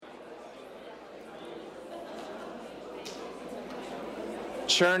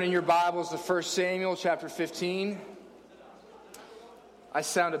Turn in your Bibles to 1 Samuel chapter 15. I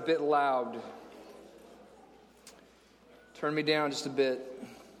sound a bit loud. Turn me down just a bit.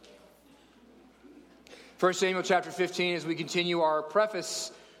 1 Samuel chapter 15 as we continue our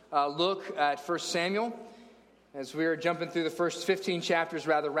preface look at 1 Samuel. As we are jumping through the first 15 chapters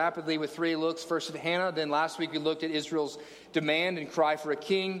rather rapidly with three looks. First at Hannah, then last week we looked at Israel's demand and cry for a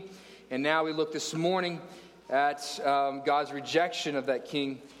king. And now we look this morning at God's rejection of that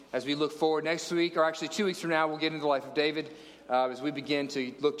king as we look forward next week, or actually 2 weeks from now, we'll get into the life of David as we begin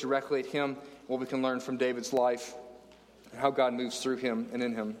to look directly at him, what we can learn from David's life, and how God moves through him and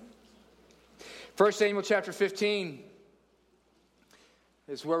in him. 1 Samuel chapter 15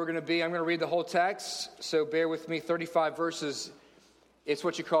 is where we're going to be. I'm going to read the whole text, so bear with me, 35 verses. It's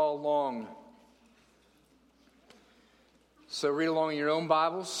what you call long. So read along in your own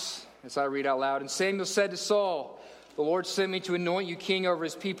Bibles as I read out loud. And Samuel said to Saul, "The Lord sent me to anoint you king over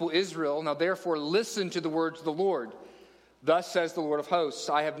his people Israel. Now therefore listen to the words of the Lord. Thus says the Lord of hosts,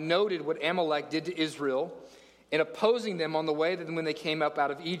 I have noted what Amalek did to Israel in opposing them on the way that when they came up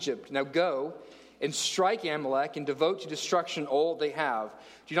out of Egypt. Now go and strike Amalek and devote to destruction all they have.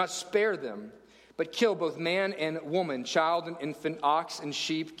 Do not spare them, but kill both man and woman, child and infant, ox and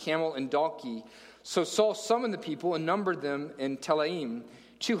sheep, camel and donkey." So Saul summoned the people and numbered them in Telaim,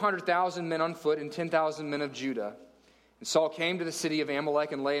 200,000 men on foot and 10,000 men of Judah. And Saul came to the city of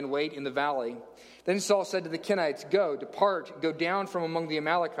Amalek and lay in wait in the valley. Then Saul said to the Kenites, "Depart, go down from among the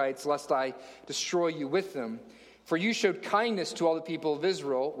Amalekites, lest I destroy you with them. For you showed kindness to all the people of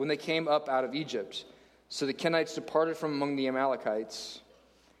Israel when they came up out of Egypt." So the Kenites departed from among the Amalekites.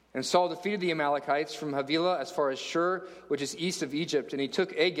 And Saul defeated the Amalekites from Havilah as far as Shur, which is east of Egypt. And he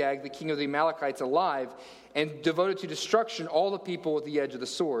took Agag, the king of the Amalekites, alive, and devoted to destruction all the people with the edge of the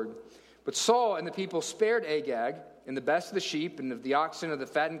sword. But Saul and the people spared Agag, and the best of the sheep, and of the oxen, and the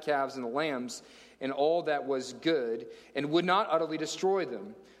fattened calves, and the lambs, and all that was good, and would not utterly destroy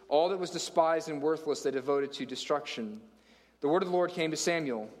them. All that was despised and worthless they devoted to destruction. The word of the Lord came to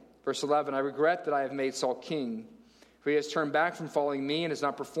Samuel. Verse 11, "I regret that I have made Saul king, for he has turned back from following me and has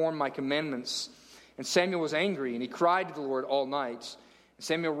not performed my commandments." And Samuel was angry, and he cried to the Lord all night. And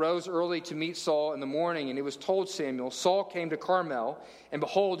Samuel rose early to meet Saul in the morning, and it was told Samuel, Saul came to Carmel, and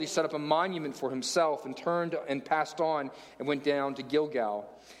behold, he set up a monument for himself, and turned and passed on, and went down to Gilgal.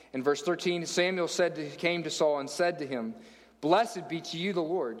 In verse 13, Samuel came to Saul and said to him, "Blessed be to you the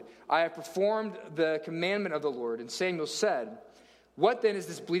Lord. I have performed the commandment of the Lord." And Samuel said, "What then is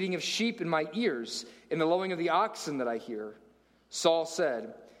this bleating of sheep in my ears, and the lowing of the oxen that I hear?" Saul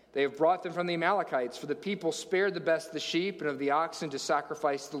said, "They have brought them from the Amalekites, for the people spared the best of the sheep and of the oxen to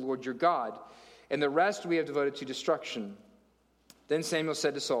sacrifice to the Lord your God, and the rest we have devoted to destruction." Then Samuel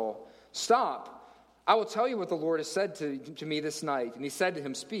said to Saul, "Stop, I will tell you what the Lord has said to me this night." And he said to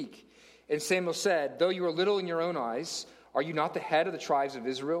him, "Speak." And Samuel said, "Though you are little in your own eyes, are you not the head of the tribes of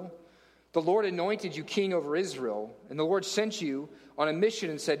Israel? The Lord anointed you king over Israel, and the Lord sent you on a mission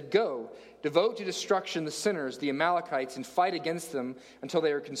and said, 'Go, devote to destruction the sinners, the Amalekites, and fight against them until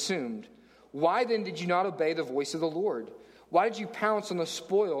they are consumed.' Why then did you not obey the voice of the Lord? Why did you pounce on the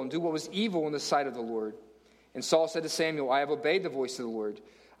spoil and do what was evil in the sight of the Lord?" And Saul said to Samuel, "I have obeyed the voice of the Lord.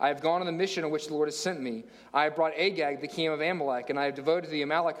 I have gone on the mission on which the Lord has sent me. I have brought Agag, the king of Amalek, and I have devoted the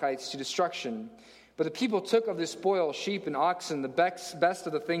Amalekites to destruction. But the people took of this spoil sheep and oxen, the best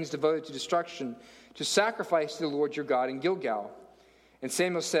of the things devoted to destruction, to sacrifice to the Lord your God in Gilgal." And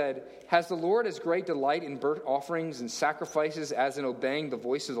Samuel said, "Has the Lord as great delight in burnt offerings and sacrifices as in obeying the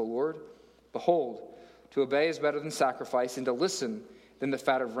voice of the Lord? Behold, to obey is better than sacrifice, and to listen than the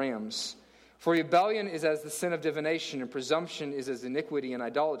fat of rams. For rebellion is as the sin of divination, and presumption is as iniquity and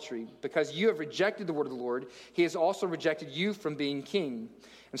idolatry. Because you have rejected the word of the Lord, he has also rejected you from being king."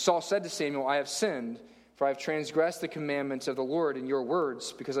 And Saul said to Samuel, "I have sinned, for I have transgressed the commandments of the Lord in your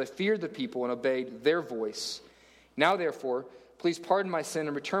words, because I feared the people and obeyed their voice. Now therefore, please pardon my sin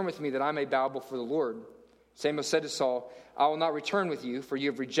and return with me that I may bow before the Lord." Samuel said to Saul, "I will not return with you, for you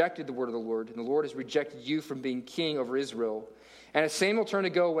have rejected the word of the Lord, and the Lord has rejected you from being king over Israel." And as Samuel turned to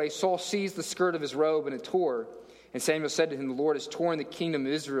go away, Saul seized the skirt of his robe, and it tore. And Samuel said to him, "The Lord has torn the kingdom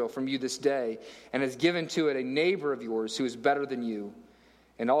of Israel from you this day, and has given to it a neighbor of yours who is better than you.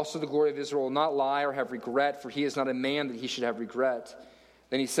 And also the glory of Israel will not lie or have regret, for he is not a man that he should have regret."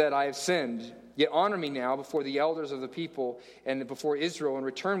 Then he said, "I have sinned. Yet honor me now before the elders of the people and before Israel, and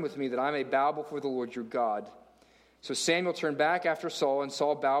return with me that I may bow before the Lord your God." So Samuel turned back after Saul, and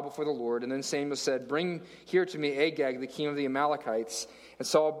Saul bowed before the Lord. And then Samuel said, "Bring here to me Agag, the king of the Amalekites."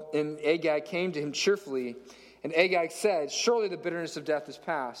 And Agag came to him cheerfully. And Agag said, "Surely the bitterness of death is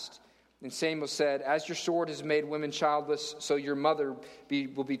past. And Samuel said, "As your sword has made women childless, so your mother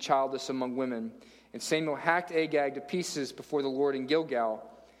will be childless among women." And Samuel hacked Agag to pieces before the Lord in Gilgal.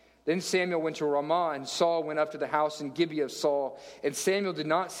 Then Samuel went to Ramah, and Saul went up to the house in Gibeah of Saul. And Samuel did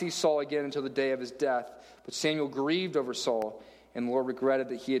not see Saul again until the day of his death. But Samuel grieved over Saul, and the Lord regretted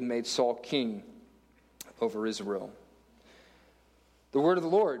that he had made Saul king over Israel. The word of the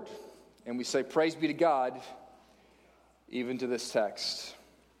Lord. And we say, praise be to God, even to this text.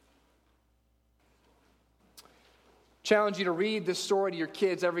 Challenge you to read this story to your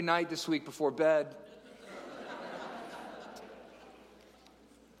kids every night this week before bed.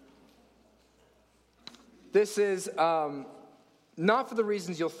 This is not for the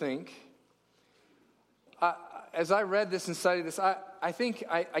reasons you'll think. As I read this and studied this, I think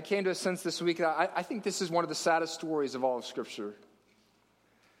I came to a sense this week that I think this is one of the saddest stories of all of Scripture.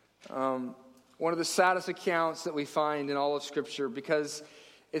 One of the saddest accounts that we find in all of Scripture, because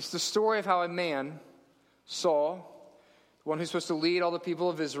it's the story of how a man, Saul, the one who's supposed to lead all the people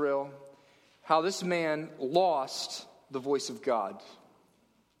of Israel, how this man lost the voice of God.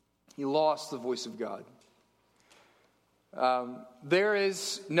 He lost the voice of God. There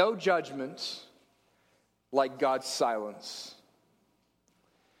is no judgment like God's silence.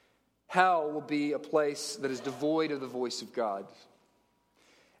 Hell will be a place that is devoid of the voice of God.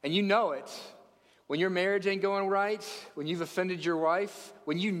 And you know it. When your marriage ain't going right, when you've offended your wife,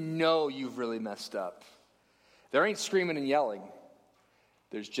 when you know you've really messed up, there ain't screaming and yelling.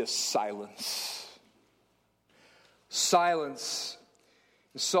 There's just silence. Silence.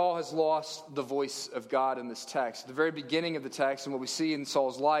 Saul has lost the voice of God in this text. At the very beginning of the text, and what we see in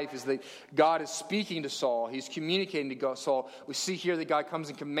Saul's life is that God is speaking to Saul. He's communicating to Saul. We see here that God comes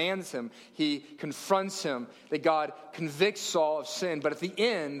and commands him. He confronts him. That God convicts Saul of sin. But at the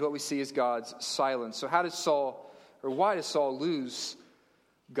end, what we see is God's silence. So why does Saul lose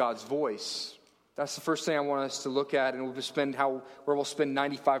God's voice? That's the first thing I want us to look at, and we'll spend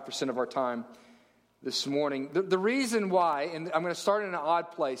 95% of our time this morning. The reason why, and I'm going to start in an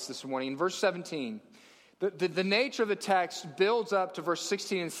odd place this morning, in verse 17. The nature of the text builds up to verse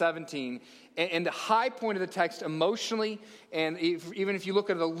 16 and 17, and the high point of the text emotionally, and even if you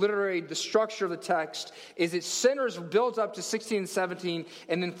look at the structure of the text, is it builds up to 16 and 17,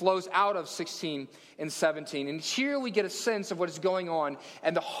 and then flows out of 16 and 17. And here we get a sense of what is going on,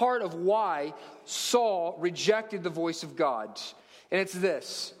 and the heart of why Saul rejected the voice of God. And it's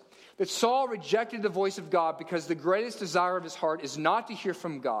this: that Saul rejected the voice of God because the greatest desire of his heart is not to hear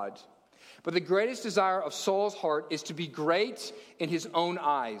from God, but the greatest desire of Saul's heart is to be great in his own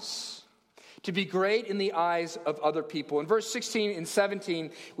eyes, to be great in the eyes of other people. In verse 16 and 17,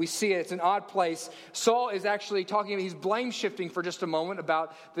 we see it. It's an odd place. Saul is actually he's blame shifting for just a moment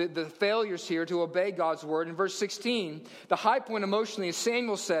about the failures here to obey God's word. In verse 16, the high point emotionally, as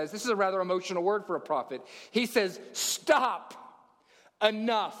Samuel says, this is a rather emotional word for a prophet. He says, "Stop,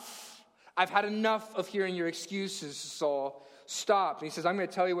 enough. I've had enough of hearing your excuses, Saul. Stop." And he says, "I'm going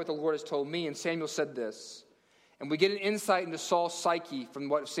to tell you what the Lord has told me." And Samuel said this. And we get an insight into Saul's psyche from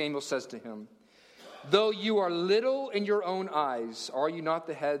what Samuel says to him. "Though you are little in your own eyes, are you not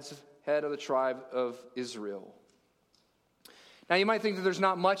the head of the tribe of Israel?" Now, you might think that there's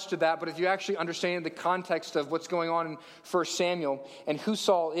not much to that, but if you actually understand the context of what's going on in 1 Samuel and who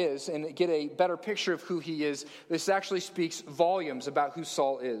Saul is and get a better picture of who he is, this actually speaks volumes about who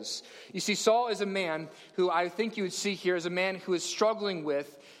Saul is. You see, Saul is a man who I think you would see here is a man who is struggling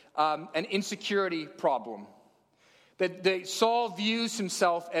with an insecurity problem. That Saul views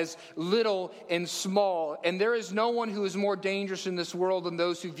himself as little and small, and there is no one who is more dangerous in this world than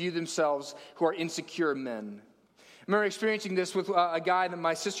those who view themselves who are insecure men. I remember experiencing this with a guy that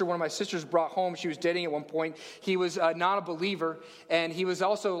one of my sisters brought home. She was dating at one point. He was not a believer, and he was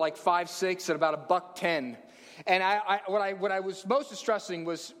also like 5'6" and about $110. And what I was most distressing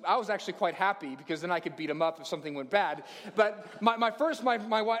was I was actually quite happy because then I could beat him up if something went bad. But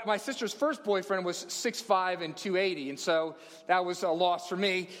my sister's first boyfriend was 6'5" and 280, and so that was a loss for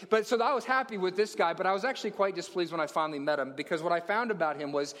me. But so I was happy with this guy, but I was actually quite displeased when I finally met him because what I found about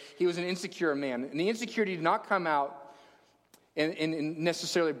him was he was an insecure man, and the insecurity did not come out in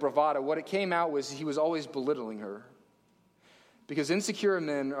necessarily bravado. What it came out was he was always belittling her. Because insecure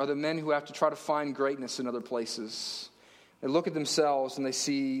men are the men who have to try to find greatness in other places. They look at themselves and they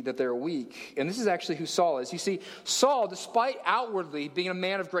see that they're weak. And this is actually who Saul is. You see, Saul, despite outwardly being a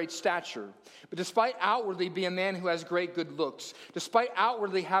man of great stature, but despite outwardly being a man who has great good looks, despite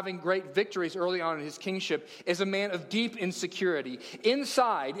outwardly having great victories early on in his kingship, is a man of deep insecurity.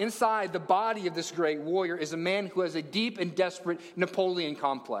 Inside the body of this great warrior is a man who has a deep and desperate Napoleon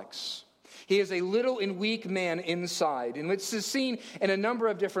complex. He is a little and weak man inside. And this is seen in a number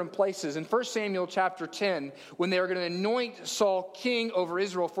of different places. In 1 Samuel chapter 10, when they are going to anoint Saul king over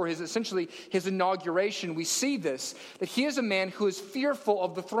Israel for essentially his inauguration, we see this, that he is a man who is fearful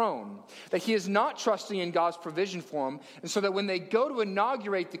of the throne, that he is not trusting in God's provision for him, and so that when they go to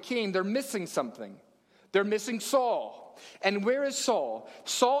inaugurate the king, they're missing something. They're missing Saul. And where is Saul?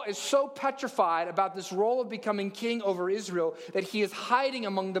 Saul is so petrified about this role of becoming king over Israel that he is hiding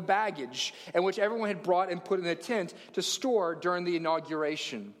among the baggage in which everyone had brought and put in a tent to store during the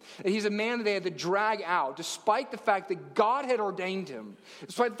inauguration. And he's a man that they had to drag out, despite the fact that God had ordained him.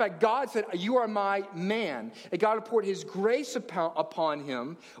 Despite the fact God said, "You are my man." And God had poured his grace upon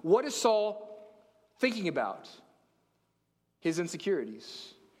him. What is Saul thinking about? His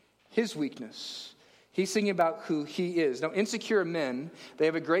insecurities, his weakness. He's thinking about who he is. Now, insecure men, they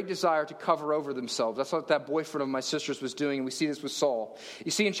have a great desire to cover over themselves. That's what that boyfriend of my sister's was doing, and we see this with Saul.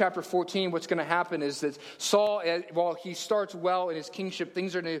 You see in chapter 14, what's going to happen is that Saul, while he starts well in his kingship,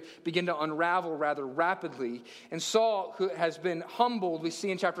 things are going to begin to unravel rather rapidly. And Saul, who has been humbled, we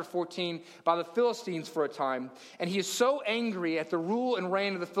see in chapter 14, by the Philistines for a time. And he is so angry at the rule and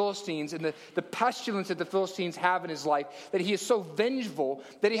reign of the Philistines and the pestilence that the Philistines have in his life, that he is so vengeful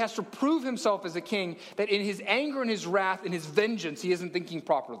that he has to prove himself as a king, that in his anger and his wrath and his vengeance, he isn't thinking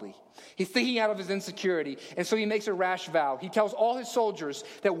properly. He's thinking out of his insecurity. And so he makes a rash vow. He tells all his soldiers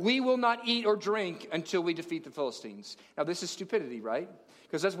that we will not eat or drink until we defeat the Philistines. Now, this is stupidity, right?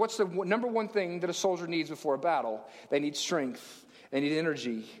 Because what's the number one thing that a soldier needs before a battle? They need strength. They need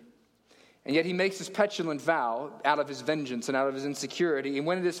energy. And yet he makes this petulant vow out of his vengeance and out of his insecurity. And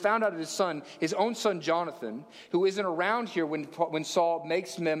when it is found out of his own son Jonathan, who isn't around here when Saul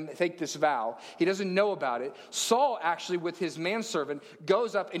makes him take this vow, he doesn't know about it. Saul actually, with his manservant,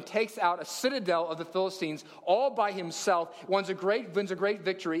 goes up and takes out a citadel of the Philistines all by himself, wins a great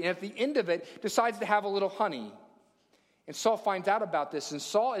victory, and at the end of it decides to have a little honey. And Saul finds out about this, and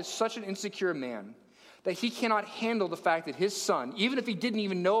Saul is such an insecure man that he cannot handle the fact that his son, even if he didn't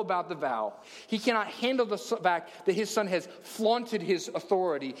even know about the vow, he cannot handle the fact that his son has flaunted his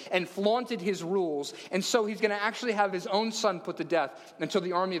authority and flaunted his rules. And so he's going to actually have his own son put to death until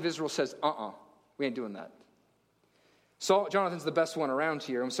the army of Israel says, we ain't doing that. Jonathan's the best one around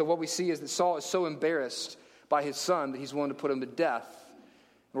here. And so what we see is that Saul is so embarrassed by his son that he's willing to put him to death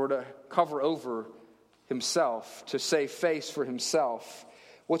in order to cover over himself, to save face for himself.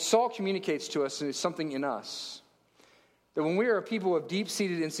 What Saul communicates to us is something in us. That when we are a people of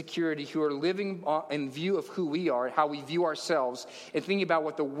deep-seated insecurity who are living in view of who we are, how we view ourselves, and thinking about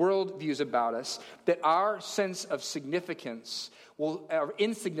what the world views about us, that our sense of significance, our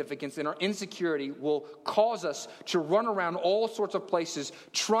insignificance and our insecurity will cause us to run around all sorts of places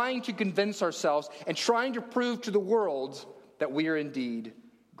trying to convince ourselves and trying to prove to the world that we are indeed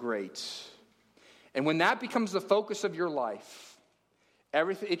great. And when that becomes the focus of your life,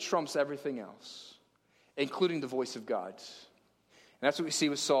 it trumps everything else, including the voice of God. And that's what we see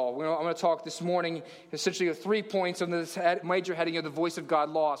with Saul. I'm going to talk this morning essentially of 3 points on this major heading of the voice of God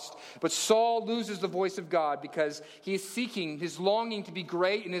lost. But Saul loses the voice of God because he is seeking, his longing to be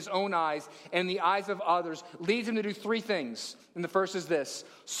great in his own eyes and in the eyes of others leads him to do 3 things. And the first is this.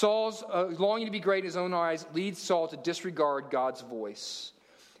 Saul's longing to be great in his own eyes leads Saul to disregard God's voice.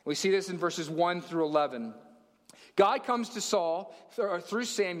 We see this in verses 1 through 11. God comes to Saul through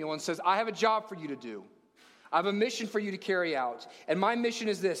Samuel and says, I have a job for you to do. I have a mission for you to carry out. And my mission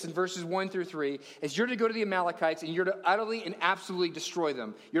is this, in verses 1 through 3, is you're to go to the Amalekites and you're to utterly and absolutely destroy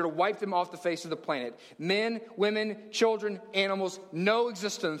them. You're to wipe them off the face of the planet. Men, women, children, animals, no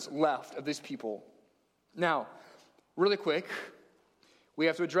existence left of these people. Now, really quick, we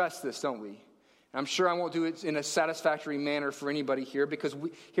have to address this, don't we? I'm sure I won't do it in a satisfactory manner for anybody here because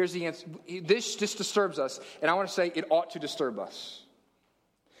here's the answer. This just disturbs us, and I want to say it ought to disturb us.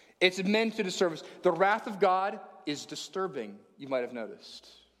 It's meant to disturb us. The wrath of God is disturbing, you might have noticed.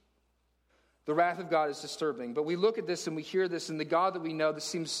 The wrath of God is disturbing. But we look at this and we hear this, and the God that we know, this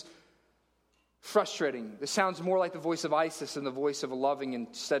seems frustrating. This sounds more like the voice of ISIS than the voice of a loving and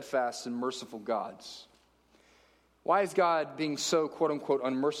steadfast and merciful God. Why is God being so, quote-unquote,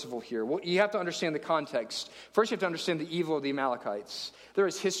 unmerciful here? Well, you have to understand the context. First, you have to understand the evil of the Amalekites. There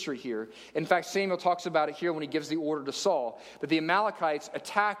is history here. In fact, Samuel talks about it here when he gives the order to Saul, that the Amalekites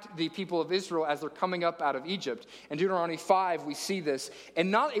attacked the people of Israel as they're coming up out of Egypt. In Deuteronomy 5, we see this.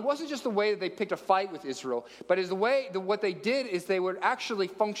 And it wasn't just the way that they picked a fight with Israel, but is what they did is they would actually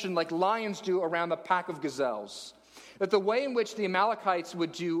function like lions do around a pack of gazelles. That the way in which the Amalekites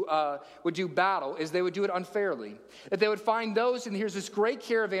would do battle is they would do it unfairly. That they would find those, and here's this great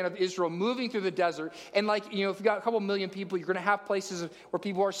caravan of Israel moving through the desert, and if you've got a couple million people, you're going to have places where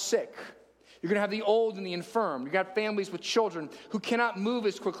people are sick. You're going to have the old and the infirm. You've got families with children who cannot move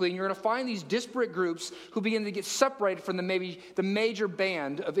as quickly. And you're going to find these disparate groups who begin to get separated from the major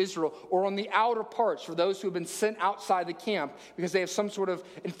band of Israel, or on the outer parts for those who have been sent outside the camp because they have some sort of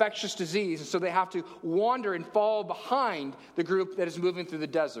infectious disease. And so they have to wander and fall behind the group that is moving through the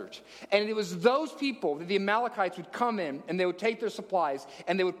desert. And it was those people that the Amalekites would come in, and they would take their supplies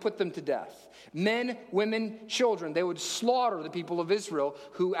and they would put them to death. Men, women, children, they would slaughter the people of Israel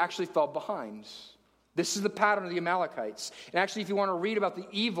who actually fell behind. This is the pattern of the Amalekites. And actually, if you want to read about the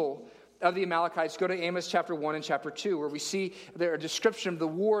evil of the Amalekites, go to Amos chapter 1 and chapter 2, where we see their description of the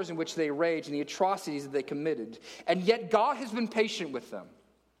wars in which they raged and the atrocities that they committed. And yet God has been patient with them.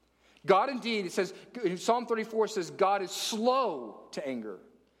 God indeed, it says, in Psalm 34 says, God is slow to anger.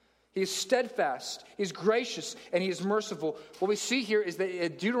 He is steadfast, he is gracious, and he is merciful. What we see here is that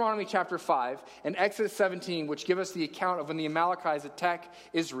in Deuteronomy chapter 5 and Exodus 17, which give us the account of when the Amalekites attack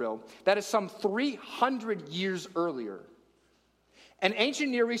Israel, that is some 300 years earlier. And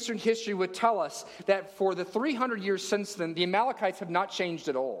ancient Near Eastern history would tell us that for the 300 years since then, the Amalekites have not changed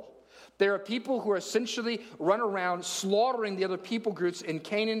at all. There are people who are essentially run around slaughtering the other people groups in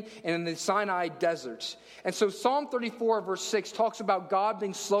Canaan and in the Sinai desert. And so Psalm 34 verse 6 talks about God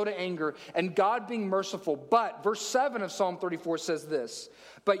being slow to anger and God being merciful. But verse 7 of Psalm 34 says this,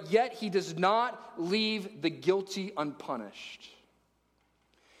 but yet he does not leave the guilty unpunished.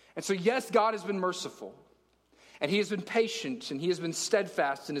 And so yes, God has been merciful. And he has been patient, and he has been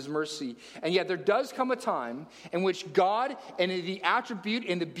steadfast in his mercy. And yet there does come a time in which God, and in the attribute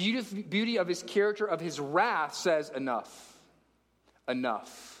and the beauty of his character, of his wrath, says, enough.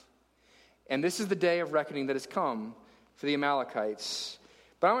 Enough. And this is the day of reckoning that has come for the Amalekites.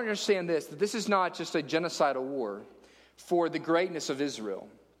 But I want you to understand this, that this is not just a genocidal war for the greatness of Israel.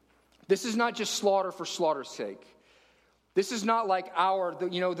 This is not just slaughter for slaughter's sake. This is not like the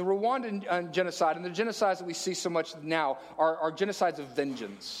Rwandan genocide, and the genocides that we see so much now are genocides of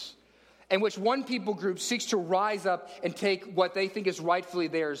vengeance, in which one people group seeks to rise up and take what they think is rightfully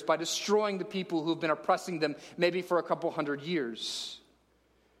theirs by destroying the people who have been oppressing them maybe for a couple hundred years.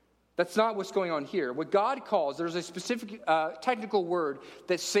 That's not what's going on here. What God calls, there's a specific technical word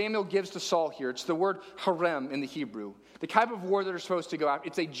that Samuel gives to Saul here. It's the word harem in the Hebrew. The type of war that are supposed to go out.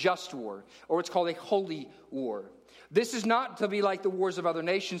 It's a just war, or it's called a holy war. This is not to be like the wars of other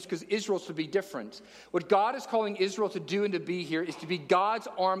nations, because Israel's to be different. What God is calling Israel to do and to be here is to be God's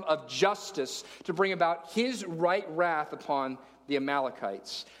arm of justice to bring about his right wrath upon the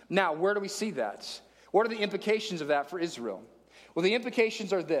Amalekites. Now, where do we see that? What are the implications of that for Israel? Well, the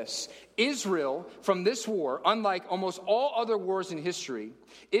implications are this. Israel, from this war, unlike almost all other wars in history,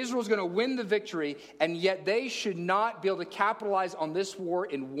 Israel's going to win the victory, and yet they should not be able to capitalize on this war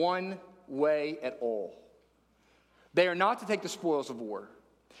in one way at all. They are not to take the spoils of war.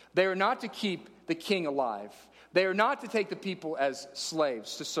 They are not to keep the king alive. They are not to take the people as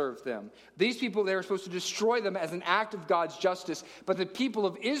slaves to serve them. These people, they are supposed to destroy them as an act of God's justice. But the people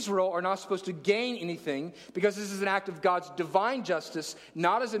of Israel are not supposed to gain anything, because this is an act of God's divine justice,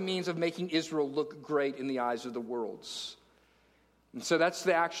 not as a means of making Israel look great in the eyes of the worlds. And so that's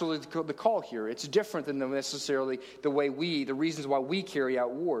the call here. It's different than necessarily the reasons why we carry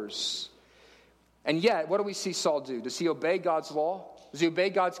out wars. And yet, what do we see Saul do? Does he obey God's law? Does he obey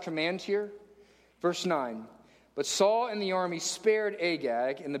God's command here? Verse 9, but Saul and the army spared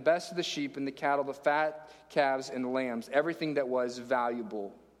Agag and the best of the sheep and the cattle, the fat calves and the lambs, everything that was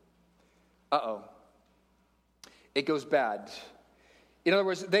valuable. It goes bad. In other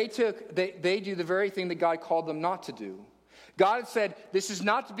words, they do the very thing that God called them not to do. God had said, this is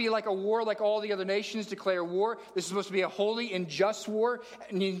not to be like a war like all the other nations declare war. This is supposed to be a holy and just war.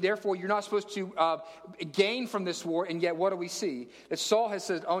 And therefore, you're not supposed to gain from this war. And yet, what do we see? That Saul has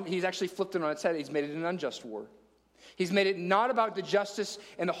said, he's actually flipped it on its head. He's made it an unjust war. He's made it not about the justice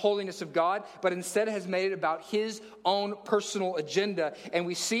and the holiness of God, but instead has made it about his own personal agenda. And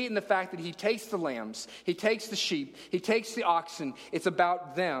we see it in the fact that he takes the lambs, he takes the sheep, he takes the oxen. It's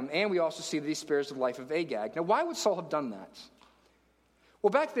about them. And we also see that he spares the life of Agag. Now, why would Saul have done that?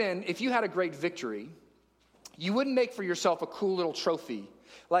 Well, back then, if you had a great victory, you wouldn't make for yourself a cool little trophy.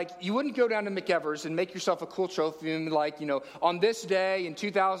 Like, you wouldn't go down to McEvers and make yourself a cool trophy and on this day in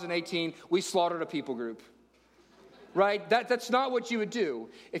 2018, we slaughtered a people group. Right? That's not what you would do.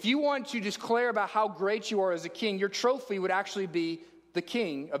 If you want to declare about how great you are as a king, your trophy would actually be the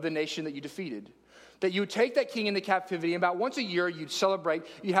king of the nation that you defeated. That you would take that king into captivity, and about once a year you'd celebrate.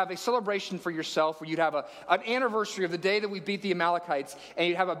 You'd have a celebration for yourself, where you'd have an anniversary of the day that we beat the Amalekites, and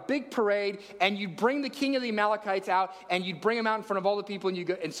you'd have a big parade, and you'd bring the king of the Amalekites out, and you'd bring him out in front of all the people,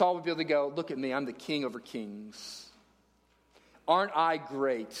 and Saul would be able to go, look at me, I'm the king over kings. Aren't I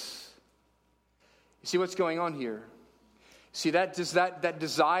great? You see what's going on here? See, that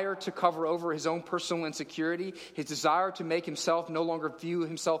desire to cover over his own personal insecurity, his desire to make himself no longer view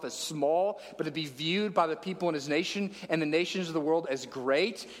himself as small, but to be viewed by the people in his nation and the nations of the world as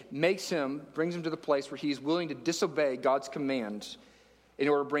great, brings him to the place where he is willing to disobey God's command in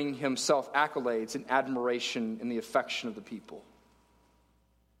order to bring himself accolades and admiration and the affection of the people.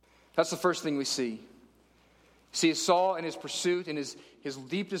 That's the first thing we see. See, Saul in his pursuit and his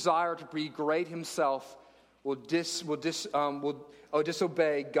deep desire to be great himself will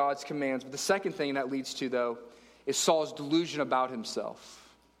disobey God's commands. But the second thing that leads to, though, is Saul's delusion about himself.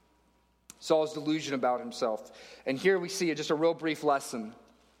 Saul's delusion about himself. And here we see just a real brief lesson.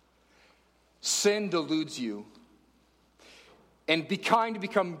 Sin deludes you. And trying to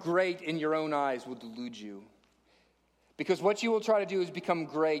become great in your own eyes will delude you. Because what you will try to do is become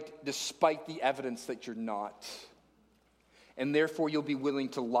great despite the evidence that you're not. And therefore you'll be willing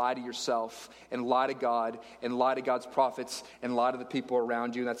to lie to yourself and lie to God and lie to God's prophets and lie to the people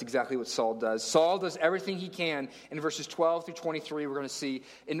around you. And that's exactly what Saul does. Saul does everything he can in verses 12 through 23, we're going to see,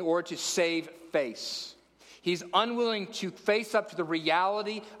 in order to save face. He's unwilling to face up to the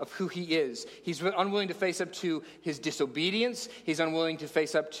reality of who he is. He's unwilling to face up to his disobedience. He's unwilling to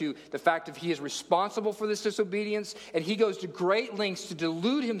face up to the fact that he is responsible for this disobedience. And he goes to great lengths to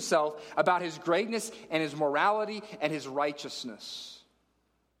delude himself about his greatness and his morality and his righteousness.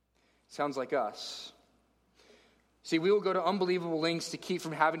 Sounds like us. See, we will go to unbelievable lengths to keep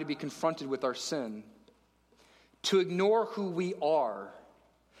from having to be confronted with our sin, to ignore who we are,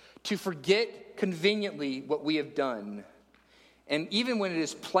 to forget conveniently what we have done, and even when it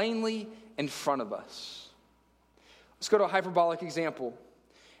is plainly in front of us. Let's go to a hyperbolic example.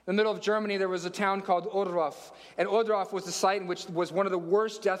 In the middle of Germany, there was a town called Ohrdruf, and Ohrdruf was the site in which was one of the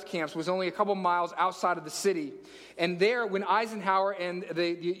worst death camps. It was only a couple miles outside of the city. And there, when Eisenhower and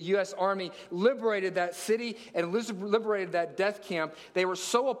the U.S. Army liberated that city and liberated that death camp, they were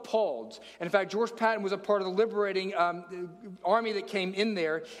so appalled. And in fact, George Patton was a part of the liberating army that came in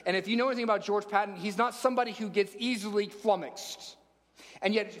there. And if you know anything about George Patton, he's not somebody who gets easily flummoxed.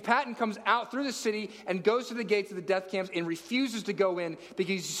 And yet Patton comes out through the city and goes to the gates of the death camps and refuses to go in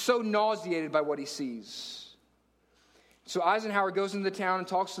because he's so nauseated by what he sees. So Eisenhower goes into the town and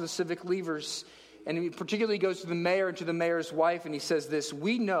talks to the civic leaders, and he particularly goes to the mayor and to the mayor's wife, and he says this: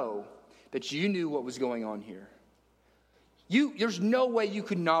 "We know that you knew what was going on here. There's no way you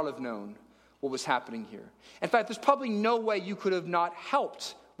could not have known what was happening here. In fact, there's probably no way you could have not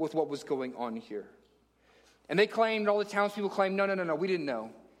helped with what was going on here." And they claimed, all the townspeople claimed, no, we didn't know.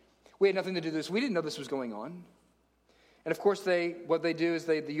 We had nothing to do with this. We didn't know this was going on. And of course, what they do is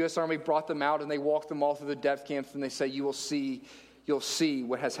the U.S. Army brought them out and they walked them all through the death camps, and they say, you'll see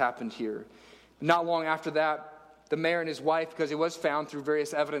what has happened here. Not long after that, the mayor and his wife, because it was found through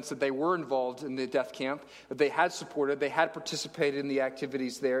various evidence that they were involved in the death camp, that they had supported, they had participated in the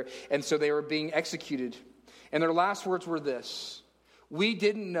activities there, and so they were being executed. And their last words were this: "We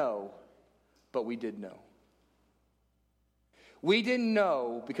didn't know, but we did know. We didn't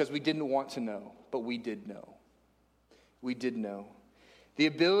know because we didn't want to know, but we did know. We did know." The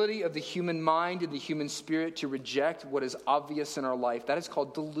ability of the human mind and the human spirit to reject what is obvious in our life, that is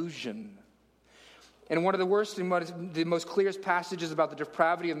called delusion. And one of the worst and the most clearest passages about the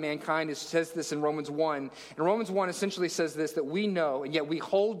depravity of mankind says this in Romans 1. And Romans 1 essentially says this, that we know, and yet we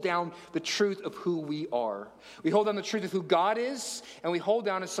hold down the truth of who we are. We hold down the truth of who God is, and we hold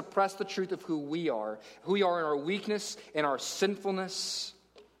down and suppress the truth of who we are in our weakness, in our sinfulness.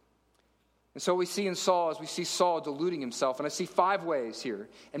 And so we see in Saul, as we see Saul deluding himself, and I see 5 ways here,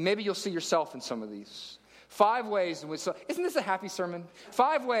 and maybe you'll see yourself in some of these. 5 ways in which, isn't this a happy sermon?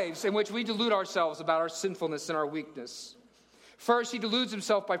 5 ways in which we delude ourselves about our sinfulness and our weakness. First, he deludes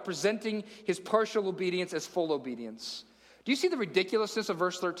himself by presenting his partial obedience as full obedience. Do you see the ridiculousness of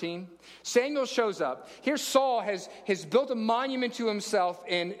verse 13? Samuel shows up. Here Saul has built a monument to himself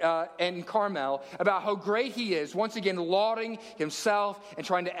in Carmel about how great he is, once again lauding himself and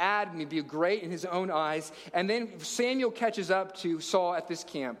trying to add and be great in his own eyes. And then Samuel catches up to Saul at this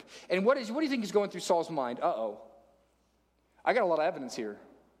camp. And what do you think is going through Saul's mind? I got a lot of evidence here.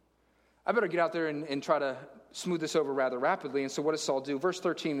 I better get out there and try to smooth this over rather rapidly. And so what does Saul do? Verse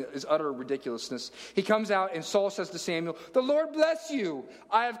 13 is utter ridiculousness. He comes out and Saul says to Samuel, "The Lord bless you.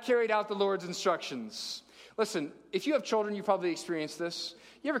 I have carried out the Lord's instructions." Listen, if you have children, you probably experienced this.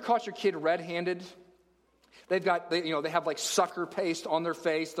 You ever caught your kid red-handed? They have like sucker paste on their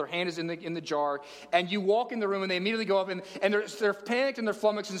face. Their hand is in the jar. And you walk in the room and they immediately go up and they're panicked and they're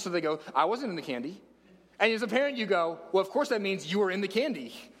flummoxed. And so they go, "I wasn't in the candy." And as a parent, you go, "Well, of course that means you were in the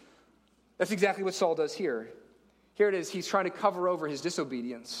candy." That's exactly what Saul does here. Here it is. He's trying to cover over his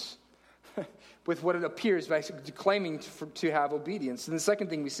disobedience. with what it appears by claiming to have obedience. And the second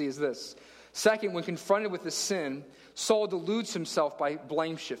thing we see is this. Second, when confronted with the sin, Saul deludes himself by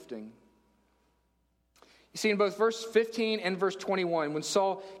blame shifting. You see, in both verse 15 and verse 21, when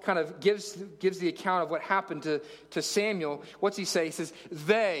Saul kind of gives the account of what happened to Samuel, what's he say? He says,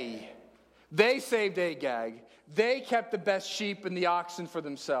 they saved Agag. They kept the best sheep and the oxen for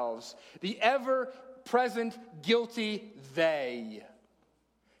themselves. The ever-present guilty they.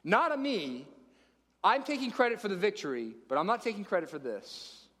 Not a me. I'm taking credit for the victory, but I'm not taking credit for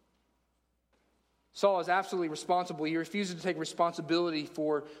this. Saul is absolutely responsible. He refuses to take responsibility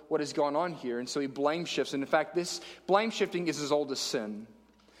for what has gone on here, and so he blame shifts. And in fact, this blame shifting is as old as sin.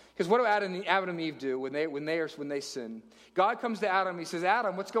 Because what do Adam and Eve do when they sin? God comes to Adam. He says,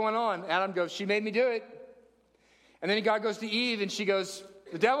 "Adam, what's going on?" Adam goes, "She made me do it." And then God goes to Eve, and she goes,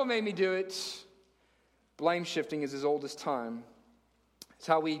 "The devil made me do it." Blame shifting is as old as time. It's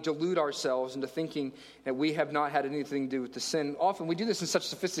how we delude ourselves into thinking that we have not had anything to do with the sin. Often we do this in such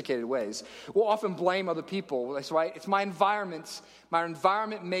sophisticated ways. We'll often blame other people. That's right. It's my environment. My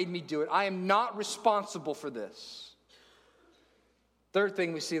environment made me do it. I am not responsible for this. Third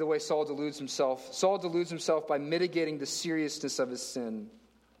thing we see the way Saul deludes himself. Saul deludes himself by mitigating the seriousness of his sin.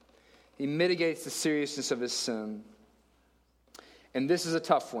 He mitigates the seriousness of his sin. And this is a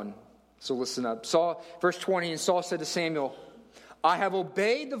tough one. So listen up. Verse 20, and Saul said to Samuel, "I have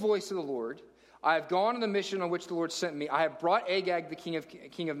obeyed the voice of the Lord. I have gone on the mission on which the Lord sent me. I have brought Agag, the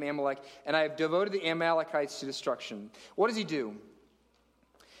king of Amalek, and I have devoted the Amalekites to destruction." What does he do?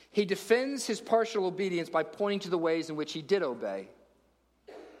 He defends his partial obedience by pointing to the ways in which he did obey.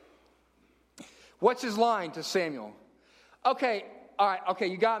 What's his line to Samuel? Okay, all right, okay,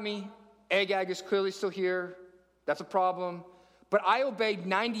 you got me. Agag is clearly still here. That's a problem. But I obeyed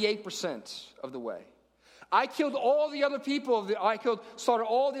 98% of the way. I killed all the other people. Slaughtered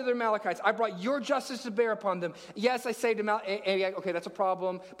all the other Amalekites. I brought your justice to bear upon them. Yes, I saved Agag. Okay, that's a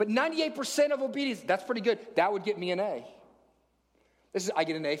problem. But 98% of obedience, that's pretty good. That would get me an A. I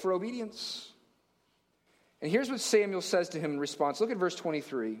get an A for obedience. And here's what Samuel says to him in response. Look at verse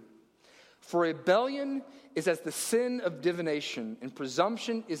 23. "For rebellion is as the sin of divination, and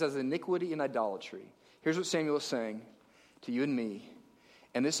presumption is as iniquity and idolatry." Here's what Samuel is saying to you and me,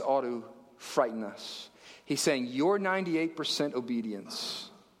 and this ought to frighten us. He's saying your 98%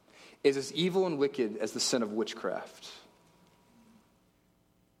 obedience is as evil and wicked as the sin of witchcraft.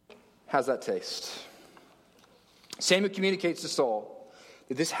 How's that taste? Samuel communicates to Saul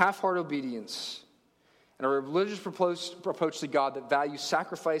that this half-hearted obedience and a religious approach to God that values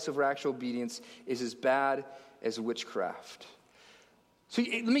sacrifice over actual obedience is as bad as witchcraft. So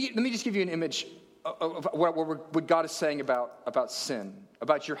let me just give you an image of what God is saying about sin,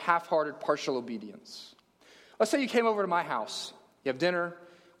 about your half-hearted partial obedience. Let's say you came over to my house. You have dinner.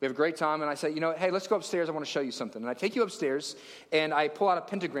 We have a great time. And I say, hey, let's go upstairs. I want to show you something. And I take you upstairs, and I pull out a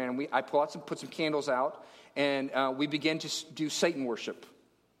pentagram. I put some candles out, and we begin to do Satan worship.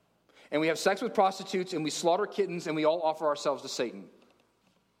 And we have sex with prostitutes, and we slaughter kittens, and we all offer ourselves to Satan.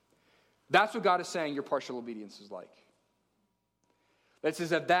 That's what God is saying your partial obedience is like. That says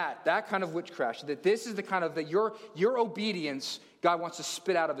that kind of witchcraft, that this is the kind of, that your obedience, God wants to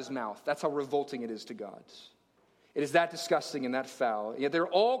spit out of his mouth. That's how revolting it is to God. It is that disgusting and that foul. Yet there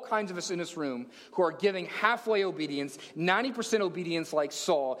are all kinds of us in this room who are giving halfway obedience, 90% obedience like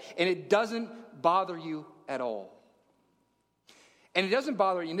Saul, and it doesn't bother you at all. And it doesn't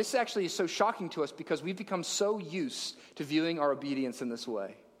bother you, and this actually is so shocking to us because we've become so used to viewing our obedience in this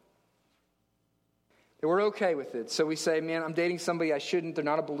way. And we're okay with it. So we say, man, I'm dating somebody I shouldn't. They're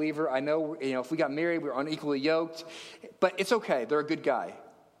not a believer. I know, if we got married, we're unequally yoked. But it's okay. They're a good guy.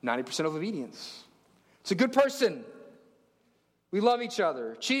 90% of obedience. It's a good person. We love each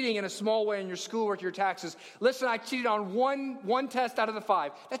other. Cheating in a small way in your schoolwork, your taxes. Listen, I cheated on one test out of the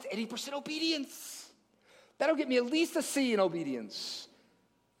 5. That's 80% obedience. That'll get me at least a C in obedience.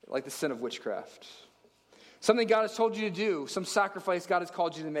 Like the sin of witchcraft. Something God has told you to do. Some sacrifice God has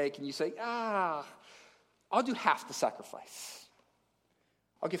called you to make. And you say, I'll do half the sacrifice.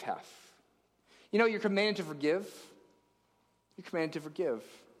 I'll give half. You're commanded to forgive. You're commanded to forgive.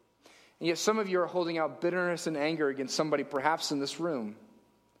 And yet some of you are holding out bitterness and anger against somebody perhaps in this room.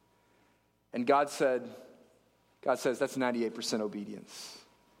 And God says that's 98% obedience.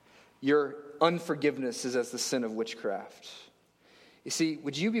 Your unforgiveness is as the sin of witchcraft. You see,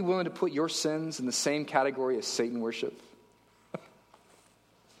 would you be willing to put your sins in the same category as Satan worship?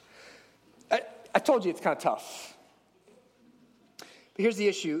 I told you it's kind of tough. But here's the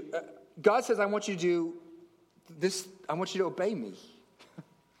issue. God says, I want you to do this. I want you to obey me.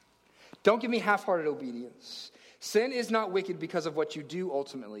 Don't give me half-hearted obedience. Sin is not wicked because of what you do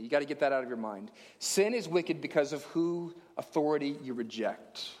ultimately. You got to get that out of your mind. Sin is wicked because of who authority you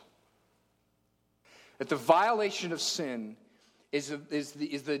reject. That the violation of sin is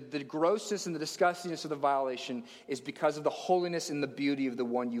the grossness and the disgustingness of the violation is because of the holiness and the beauty of the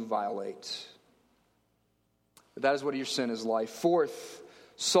one you violate. But that is what your sin is like. Fourth,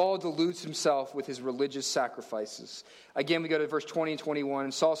 Saul deludes himself with his religious sacrifices. Again, we go to verse 20 and 21.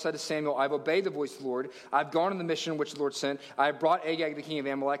 And Saul said to Samuel, I have obeyed the voice of the Lord. I have gone on the mission which the Lord sent. I have brought Agag, the king of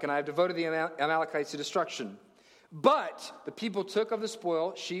Amalek, and I have devoted the Amalekites to destruction. But the people took of the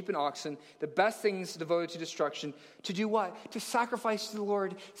spoil, sheep and oxen, the best things devoted to destruction, to do what? To sacrifice to the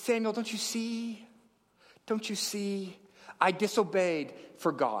Lord. Samuel, don't you see? Don't you see? I disobeyed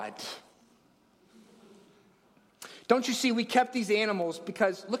for God. Don't you see, we kept these animals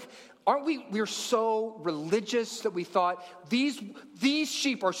because, look, aren't we're so religious that we thought, these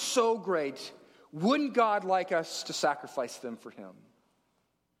sheep are so great. Wouldn't God like us to sacrifice them for him?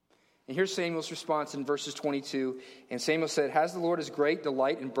 And here's Samuel's response in verses 22. And Samuel said, has the Lord as great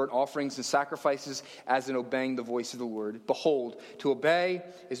delight in burnt offerings and sacrifices as in obeying the voice of the Lord? Behold, to obey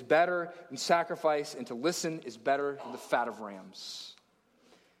is better than sacrifice, and to listen is better than the fat of rams.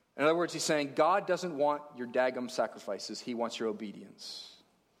 In other words, he's saying, God doesn't want your daggum sacrifices. He wants your obedience.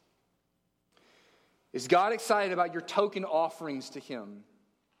 Is God excited about your token offerings to him?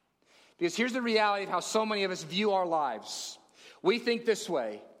 Because here's the reality of how so many of us view our lives. We think this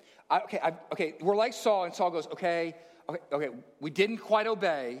way. We're like Saul, and Saul goes, okay, we didn't quite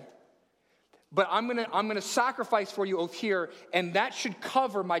obey, but I'm gonna sacrifice for you over here, and that should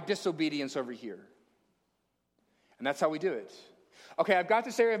cover my disobedience over here. And that's how we do it. Okay, I've got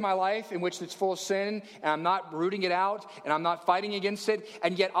this area of my life in which it's full of sin, and I'm not rooting it out, and I'm not fighting against it,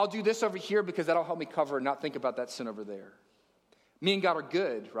 and yet I'll do this over here because that'll help me cover and not think about that sin over there. Me and God are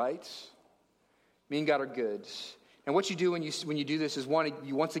good, right? Me and God are good. And what you do when you do this is, one,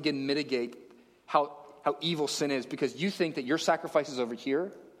 you once again mitigate how evil sin is, because you think that your sacrifices over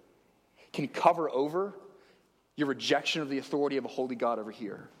here can cover over your rejection of the authority of a holy God over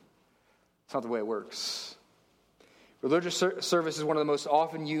here. It's not the way it works. Religious service is one of the most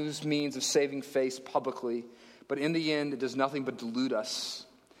often used means of saving face publicly, but in the end, it does nothing but delude us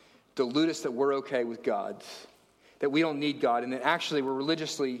that we're okay with God, that we don't need God, and that actually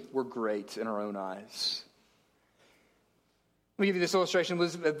we're great in our own eyes. Let me give you this illustration.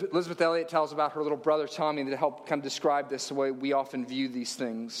 Elizabeth Elliot tells about her little brother Tommy, to help kind of describe this the way we often view these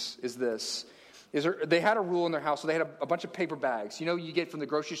things is this. They had a rule in their house, so they had a bunch of paper bags. You know, you get from the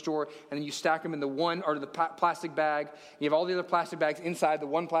grocery store, and then you stack them in the one, or the plastic bag. You have all the other plastic bags inside the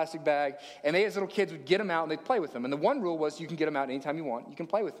one plastic bag, and they, as little kids, would get them out, and they'd play with them. And the one rule was you can get them out anytime you want. You can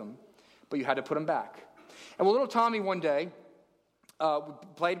play with them, but you had to put them back. And well, little Tommy one day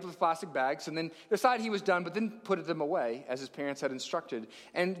played with plastic bags, and then decided he was done, but then put them away, as his parents had instructed,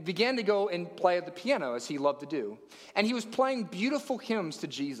 and began to go and play at the piano, as he loved to do. And he was playing beautiful hymns to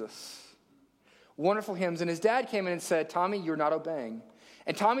Jesus. Wonderful hymns. And his dad came in and said, Tommy, you're not obeying.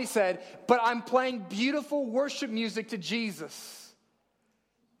 And Tommy said, but I'm playing beautiful worship music to Jesus.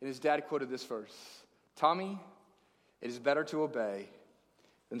 And his dad quoted this verse, Tommy, it is better to obey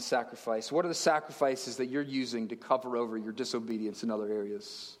than sacrifice. What are the sacrifices that you're using to cover over your disobedience in other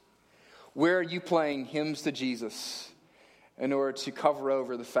areas? Where are you playing hymns to Jesus in order to cover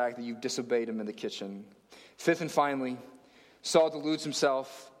over the fact that you've disobeyed him in the kitchen? Fifth and finally, Saul deludes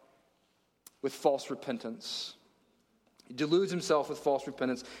himself with false repentance. He deludes himself with false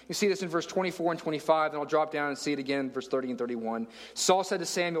repentance. You see this in verse 24 and 25, and I'll drop down and see it again, verse 30 and 31. Saul said to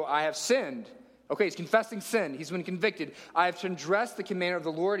Samuel, I have sinned. Okay, he's confessing sin. He's been convicted. I have transgressed the commandment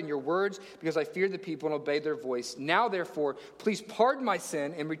of the Lord in your words because I feared the people and obeyed their voice. Now, therefore, please pardon my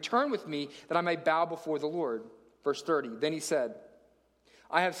sin and return with me that I may bow before the Lord. Verse 30, then he said,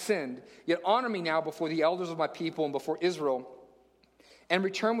 I have sinned, yet honor me now before the elders of my people and before Israel, and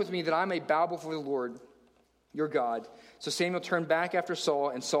return with me that I may bow before the Lord, your God. So Samuel turned back after Saul,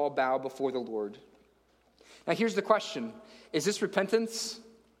 and Saul bowed before the Lord. Now here's the question. Is this repentance?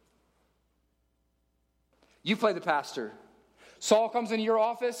 You play the pastor. Saul comes into your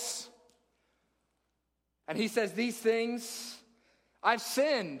office, and he says these things. I've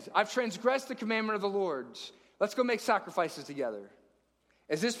sinned. I've transgressed the commandment of the Lord. Let's go make sacrifices together.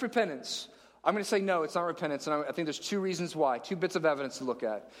 Is this repentance? I'm going to say no, it's not repentance, and I think there's two reasons why, two bits of evidence to look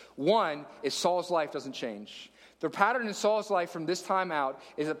at. One is Saul's life doesn't change. The pattern in Saul's life from this time out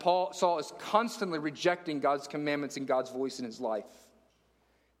is that Saul is constantly rejecting God's commandments and God's voice in his life.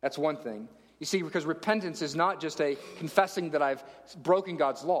 That's one thing. You see, because repentance is not just a confessing that I've broken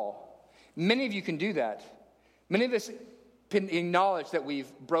God's law. Many of you can do that. Many of us can acknowledge that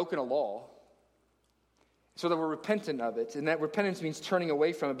we've broken a law. so that we're repentant of it. And that repentance means turning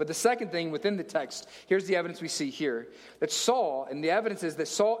away from it. But the second thing within the text, here's the evidence we see here. That Saul, and the evidence is that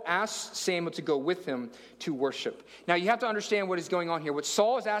Saul asked Samuel to go with him to worship. Now you have to understand what is going on here. What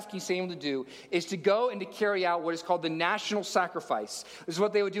Saul is asking Samuel to do is to go and to carry out what is called the national sacrifice. This is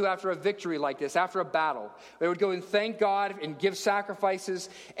what they would do after a victory like this, after a battle. They would go and thank God and give sacrifices.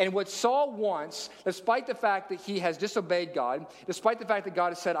 And what Saul wants, despite the fact that he has disobeyed God, despite the fact that God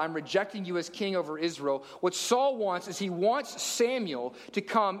has said, I'm rejecting you as king over Israel, what Saul wants is he wants Samuel to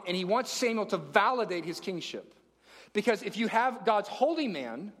come and he wants Samuel to validate his kingship. Because if you have God's holy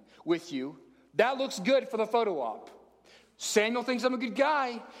man with you, that looks good for the photo op. Samuel thinks I'm a good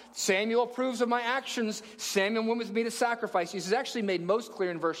guy. Samuel approves of my actions. Samuel went with me to sacrifice. This is actually made most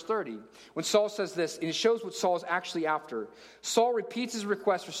clear in verse 30. When Saul says this, and it shows what Saul is actually after. Saul repeats his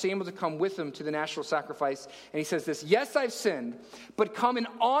request for Samuel to come with him to the national sacrifice. And he says this, yes, I've sinned, but come and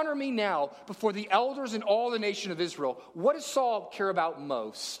honor me now before the elders and all the nation of Israel. What does Saul care about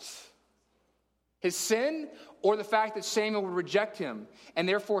most? His sin or the fact that Samuel would reject him and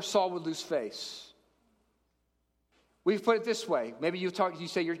therefore Saul would lose face? We've put it this way. Maybe you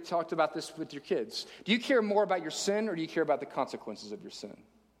say you talked about this with your kids. Do you care more about your sin or do you care about the consequences of your sin?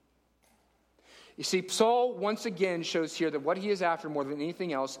 You see, Saul once again shows here that what he is after more than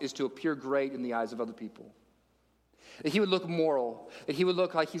anything else is to appear great in the eyes of other people. That he would look moral, that he would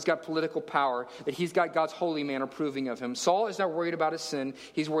look like he's got political power, that he's got God's holy man approving of him. Saul is not worried about his sin.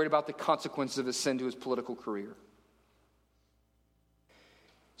 He's worried about the consequences of his sin to his political career.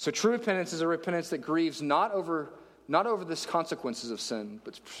 So true repentance is a repentance that grieves not over the consequences of sin,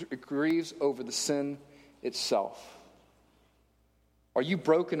 but it grieves over the sin itself. Are you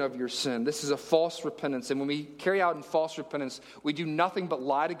broken of your sin? This is a false repentance. And when we carry out in false repentance, we do nothing but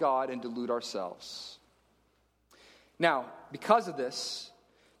lie to God and delude ourselves. Now, because of this,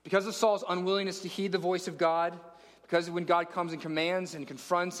 because of Saul's unwillingness to heed the voice of God, because when God comes and commands and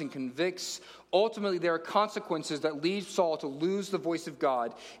confronts and convicts, ultimately there are consequences that lead Saul to lose the voice of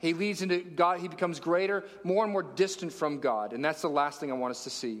God. He leads into God, he becomes greater, more and more distant from God. And that's the last thing I want us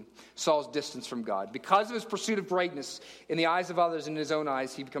to see, Saul's distance from God. Because of his pursuit of greatness in the eyes of others and in his own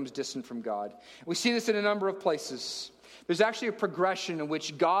eyes, he becomes distant from God. We see this in a number of places. There's actually a progression in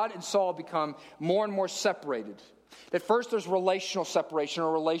which God and Saul become more and more separated. That first there's relational separation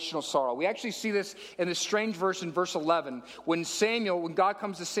or relational sorrow. We actually see this in this strange verse in verse 11 when God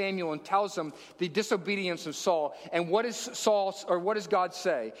comes to Samuel and tells him the disobedience of Saul. And what does God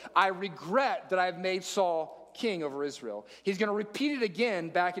say? I regret that I have made Saul king over Israel. He's going to repeat it again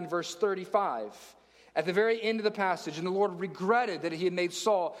back in verse 35 at the very end of the passage. And the Lord regretted that he had made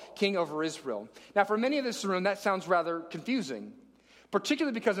Saul king over Israel. Now for many of this room that sounds rather confusing.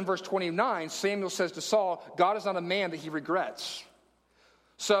 Particularly because in verse 29, Samuel says to Saul, God is not a man that he regrets.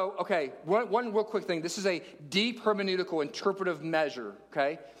 So, okay, one real quick thing. This is a deep hermeneutical interpretive measure,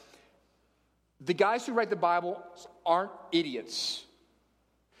 okay? The guys who write the Bible aren't idiots.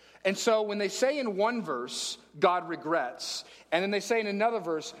 And so when they say in one verse, God regrets, and then they say in another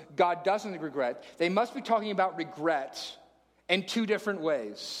verse, God doesn't regret, they must be talking about regret in two different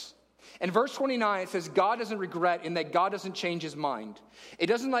ways. In verse 29, it says God doesn't regret in that God doesn't change his mind. It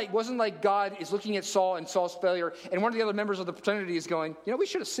wasn't like God is looking at Saul and Saul's failure, and one of the other members of the fraternity is going, we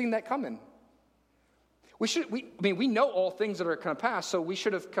should have seen that coming. We know all things that are going to pass, so we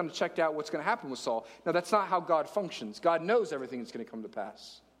should have kind of checked out what's going to happen with Saul. No, that's not how God functions. God knows everything that's going to come to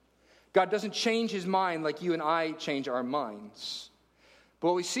pass. God doesn't change his mind like you and I change our minds. But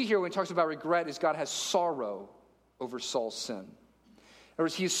what we see here when he talks about regret is God has sorrow over Saul's sin. In other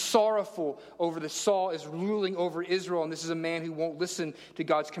words, he is sorrowful over that Saul is ruling over Israel, and this is a man who won't listen to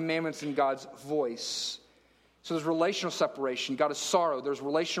God's commandments and God's voice. So there's relational separation. God is sorrow. There's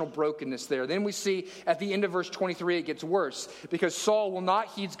relational brokenness there. Then we see at the end of verse 23, it gets worse because Saul will not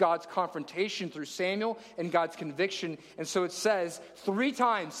heed God's confrontation through Samuel and God's conviction. And so it says 3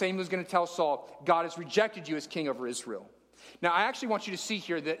 times Samuel is going to tell Saul, God has rejected you as king over Israel. Now, I actually want you to see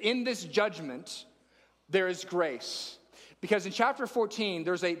here that in this judgment, there is grace. Because in chapter 14,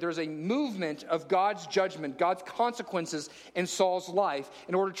 there's a movement of God's judgment, God's consequences in Saul's life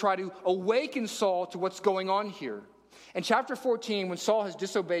in order to try to awaken Saul to what's going on here. In chapter 14, when Saul has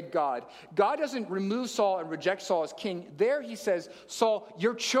disobeyed God, God doesn't remove Saul and reject Saul as king. There he says, Saul,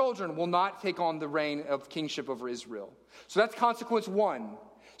 your children will not take on the reign of kingship over Israel. So that's consequence 1.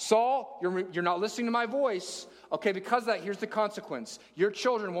 Saul, you're not listening to my voice. Okay, because of that, here's the consequence. Your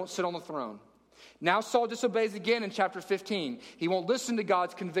children won't sit on the throne. Now Saul disobeys again in chapter 15. He won't listen to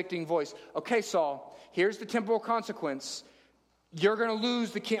God's convicting voice. Okay, Saul, here's the temporal consequence. You're going to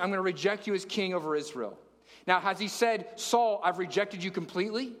lose the king. I'm going to reject you as king over Israel. Now, has he said, Saul, I've rejected you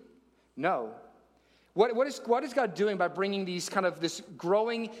completely? No. What is God doing by bringing these this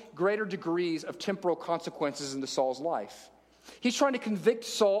growing greater degrees of temporal consequences into Saul's life? He's trying to convict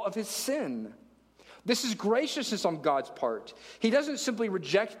Saul of his sin. This is graciousness on God's part. He doesn't simply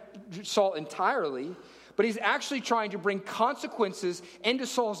reject Saul entirely, but he's actually trying to bring consequences into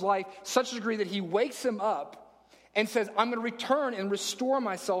Saul's life such a degree that he wakes him up and says, I'm going to return and restore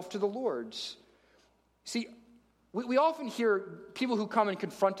myself to the Lord. See, we often hear people who come and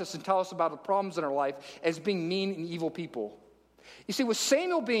confront us and tell us about the problems in our life as being mean and evil people. You see, with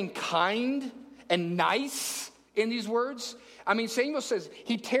Samuel being kind and nice in these words, Samuel says,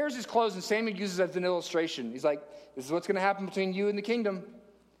 he tears his clothes, and Samuel uses it as an illustration. He's like, this is what's going to happen between you and the kingdom.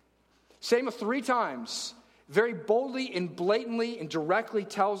 Samuel 3 times very boldly and blatantly and directly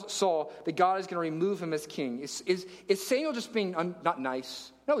tells Saul that God is going to remove him as king. Is Samuel just being not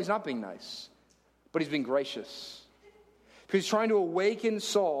nice? No, he's not being nice, but he's being gracious. Because he's trying to awaken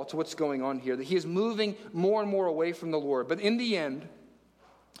Saul to what's going on here, that he is moving more and more away from the Lord. But in the end,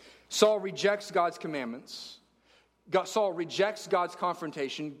 Saul rejects God's commandments. Saul rejects God's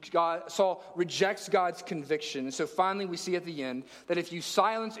confrontation. Saul rejects God's conviction. And so finally we see at the end that if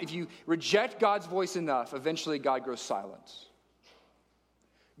you reject God's voice enough, eventually God grows silent.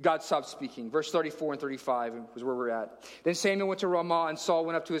 God stops speaking. Verse 34 and 35 is where we're at. Then Samuel went to Ramah, and Saul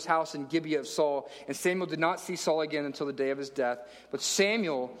went up to his house in Gibeah of Saul. And Samuel did not see Saul again until the day of his death. But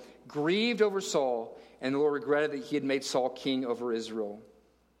Samuel grieved over Saul, and the Lord regretted that he had made Saul king over Israel.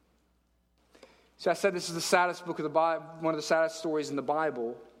 So I said this is the saddest book of the Bible, one of the saddest stories in the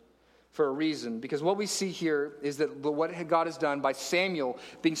Bible, for a reason. Because what we see here is that what God has done by Samuel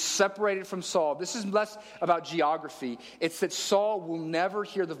being separated from Saul, this is less about geography. It's that Saul will never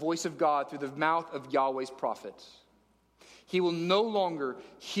hear the voice of God through the mouth of Yahweh's prophets. He will no longer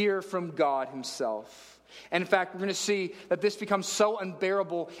hear from God himself. And in fact, we're going to see that this becomes so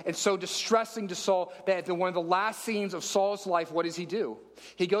unbearable and so distressing to Saul that at one of the last scenes of Saul's life, what does he do?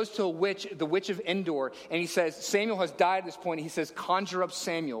 He goes to the witch of Endor, and he says, Samuel has died at this point. He says, conjure up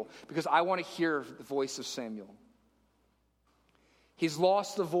Samuel, because I want to hear the voice of Samuel. He's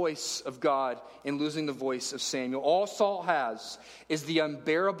lost the voice of God in losing the voice of Samuel. All Saul has is the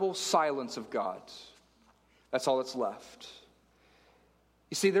unbearable silence of God. That's all that's left.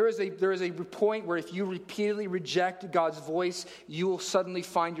 You see, there is a point where if you repeatedly reject God's voice, you will suddenly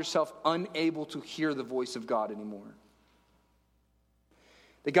find yourself unable to hear the voice of God anymore.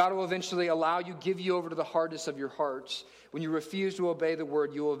 That God will eventually give you over to the hardness of your hearts. When you refuse to obey the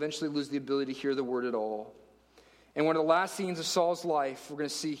word, you will eventually lose the ability to hear the word at all. And one of the last scenes of Saul's life, we're going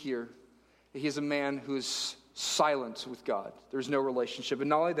to see here, that he is a man who is silent with God. There's no relationship. And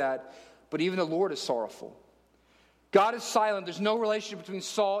not only that, but even the Lord is sorrowful. God is silent. There's no relationship between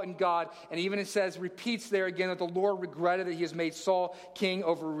Saul and God. And even it repeats there again that the Lord regretted that he has made Saul king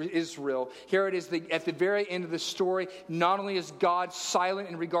over Israel. Here it is at the very end of the story. Not only is God silent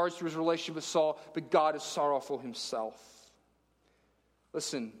in regards to his relationship with Saul, but God is sorrowful himself.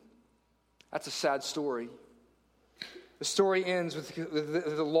 Listen, that's a sad story. The story ends with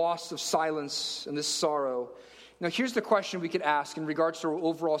the loss of silence and this sorrow. Now, here's the question we could ask in regards to our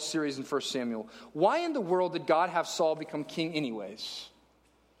overall series in 1 Samuel. Why in the world did God have Saul become king anyways?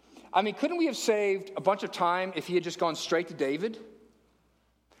 Couldn't we have saved a bunch of time if he had just gone straight to David,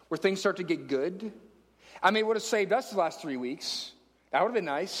 where things start to get good? It would have saved us the last 3 weeks. That would have been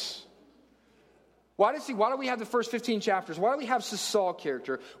nice. Why do we have the first 15 chapters? Why do we have this Saul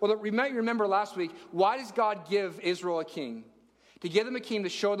character? Well, you might remember last week, why does God give Israel a king? To give them a king to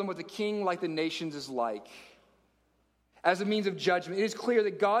show them what the king like the nations is like. As a means of judgment. It is clear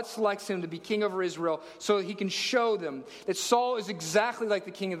that God selects him to be king over Israel so that he can show them that Saul is exactly like the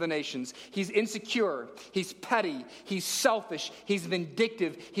king of the nations. He's insecure, he's petty, he's selfish, he's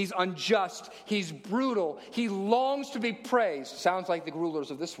vindictive, he's unjust, he's brutal, he longs to be praised. Sounds like the rulers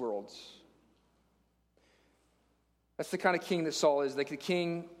of this world. That's the kind of king that Saul is, like the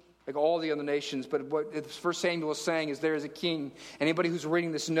king like all the other nations. But what 1 Samuel is saying is there is a king. Anybody who's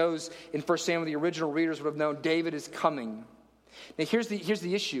reading this knows in 1 Samuel, the original readers would have known David is coming. Now here's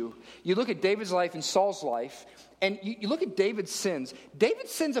the issue. You look at David's life and Saul's life, and you look at David's sins.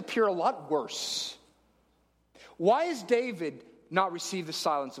 David's sins appear a lot worse. Why has David not received the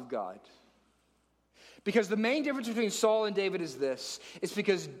silence of God? Because the main difference between Saul and David is this. It's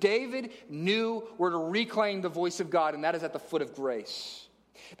because David knew where to reclaim the voice of God, and that is at the foot of grace.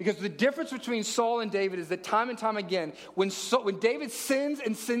 Because the difference between Saul and David is that time and time again, when David sins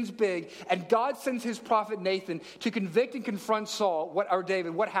and sins big, and God sends his prophet Nathan to convict and confront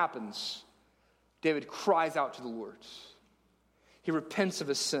David, what happens? David cries out to the Lord. He repents of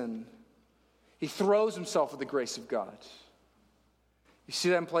his sin. He throws himself at the grace of God. You see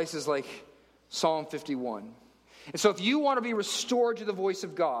that in places like Psalm 51. And so if you want to be restored to the voice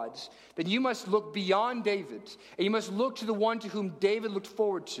of God, then you must look beyond David, and you must look to the one to whom David looked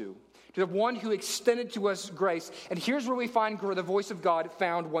forward to the one who extended to us grace. And here's where we find the voice of God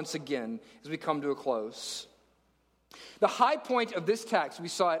found once again as we come to a close. The high point of this text, we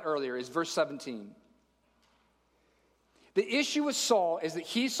saw it earlier, is verse 17. The issue with Saul is that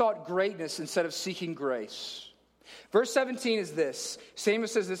he sought greatness instead of seeking grace. Verse 17 is this. Samuel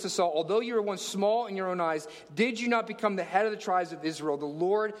says this to Saul, although you were once small in your own eyes, did you not become the head of the tribes of Israel? The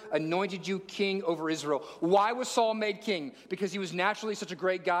Lord anointed you king over Israel. Why was Saul made king? Because he was naturally such a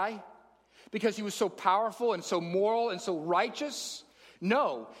great guy? Because he was so powerful and so moral and so righteous?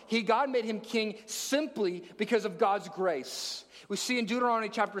 No, God made him king simply because of God's grace. We see in Deuteronomy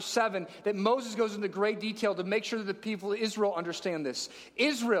chapter 7 that Moses goes into great detail to make sure that the people of Israel understand this.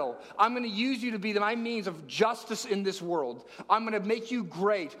 Israel, I'm going to use you to be my means of justice in this world. I'm going to make you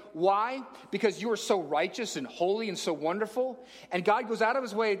great. Why? Because you are so righteous and holy and so wonderful. And God goes out of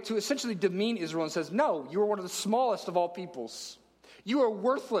his way to essentially demean Israel and says, no, you are one of the smallest of all peoples. You are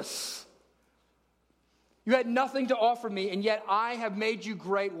worthless. You had nothing to offer me, and yet I have made you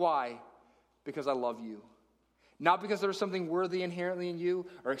great. Why? Because I love you. Not because there is something worthy inherently in you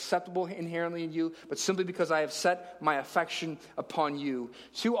or acceptable inherently in you, but simply because I have set my affection upon you.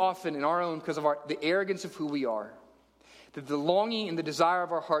 Too often in our own, because of the arrogance of who we are, that the longing and the desire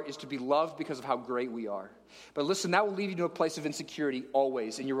of our heart is to be loved because of how great we are. But listen, that will lead you to a place of insecurity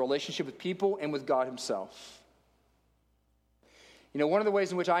always in your relationship with people and with God himself. You know, one of the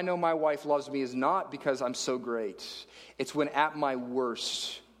ways in which I know my wife loves me is not because I'm so great. It's when at my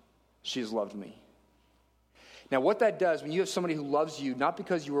worst, she has loved me. Now, what that does, when you have somebody who loves you, not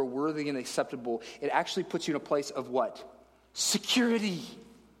because you are worthy and acceptable, it actually puts you in a place of what? Security.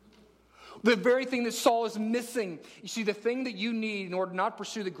 The very thing that Saul is missing. You see, the thing that you need in order not to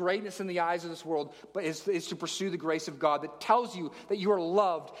pursue the greatness in the eyes of this world, but is to pursue the grace of God that tells you that you are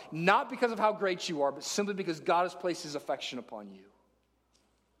loved, not because of how great you are, but simply because God has placed his affection upon you.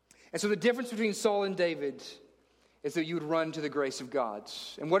 And so the difference between Saul and David is that you would run to the grace of God.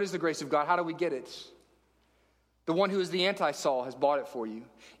 And what is the grace of God? How do we get it? The one who is the anti-Saul has bought it for you. You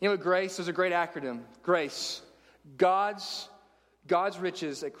know what grace? There's a great acronym. Grace. God's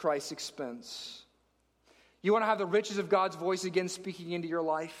riches at Christ's expense. You want to have the riches of God's voice again speaking into your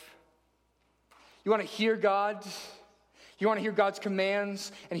life? You want to hear God? You want to hear God's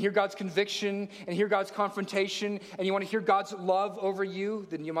commands and hear God's conviction and hear God's confrontation, and you want to hear God's love over you?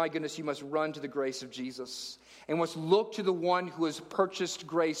 Then, my goodness, you must run to the grace of Jesus and must look to the one who has purchased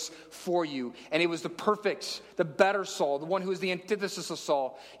grace for you. And it was the perfect, the better Saul, the one who is the antithesis of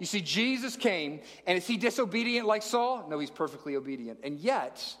Saul. You see, Jesus came, and is he disobedient like Saul? No, he's perfectly obedient. And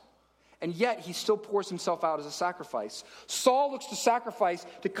yet he still pours himself out as a sacrifice. Saul looks to sacrifice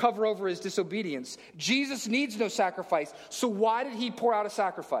to cover over his disobedience. Jesus needs no sacrifice. So why did he pour out a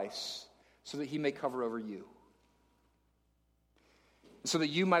sacrifice? So that he may cover over you. So that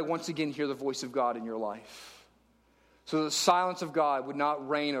you might once again hear the voice of God in your life. So that the silence of God would not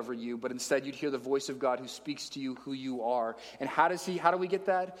reign over you, but instead you'd hear the voice of God who speaks to you who you are. And how do we get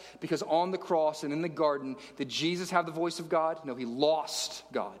that? Because on the cross and in the garden, did Jesus have the voice of God? No, he lost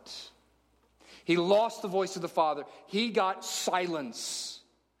God. He lost the voice of the Father. He got silence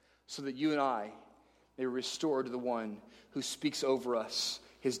so that you and I may be restored to the one who speaks over us,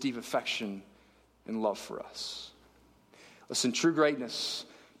 his deep affection and love for us. Listen, true greatness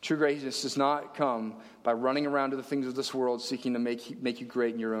does not come by running around to the things of this world seeking to make you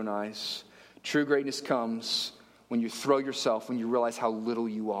great in your own eyes. True greatness comes when you realize how little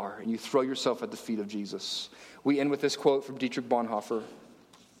you are, and you throw yourself at the feet of Jesus. We end with this quote from Dietrich Bonhoeffer.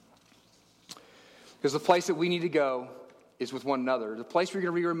 Because the place that we need to go is with one another. The place where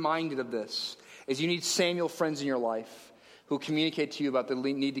you're going to be reminded of this is you need Samuel friends in your life who communicate to you about the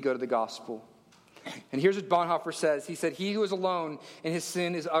need to go to the gospel. And here's what Bonhoeffer says. He said, he who is alone in his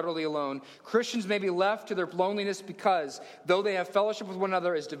sin is utterly alone. Christians may be left to their loneliness because, though they have fellowship with one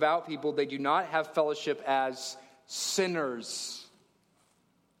another as devout people, they do not have fellowship as sinners.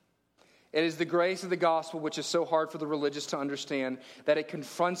 It is the grace of the gospel, which is so hard for the religious to understand, that it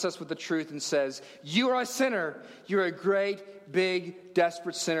confronts us with the truth and says, you are a sinner. You're a great, big,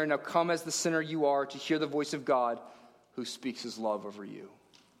 desperate sinner. Now come as the sinner you are to hear the voice of God who speaks his love over you.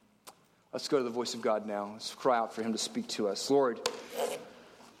 Let's go to the voice of God now. Let's cry out for him to speak to us. Lord,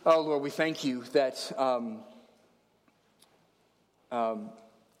 we thank you that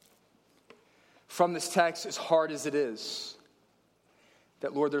from this text, as hard as it is,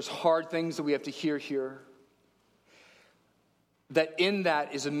 that, Lord, there's hard things that we have to hear here. That in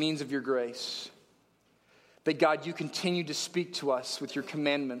that is a means of your grace. That, God, you continue to speak to us with your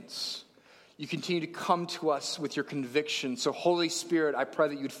commandments. you continue to come to us with your conviction. So Holy Spirit, I pray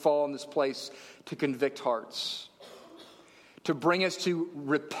that you'd fall in this place to convict hearts, to bring us to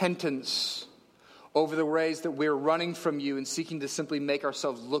repentance over the ways that we're running from you and seeking to simply make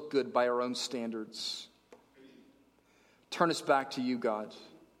ourselves look good by our own standards. Turn us back to you, God.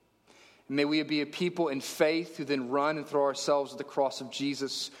 And may we be a people in faith who then run and throw ourselves at the cross of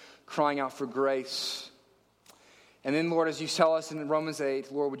Jesus, crying out for grace. And then, Lord, as you tell us in Romans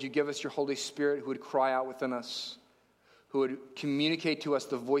 8, Lord, would you give us your Holy Spirit who would cry out within us, who would communicate to us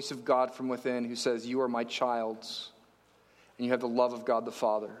the voice of God from within, who says, you are my child, and you have the love of God the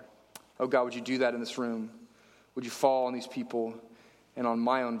Father. Oh, God, would you do that in this room? Would you fall on these people and on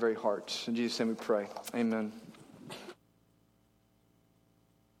my own very heart? In Jesus' name we pray. Amen.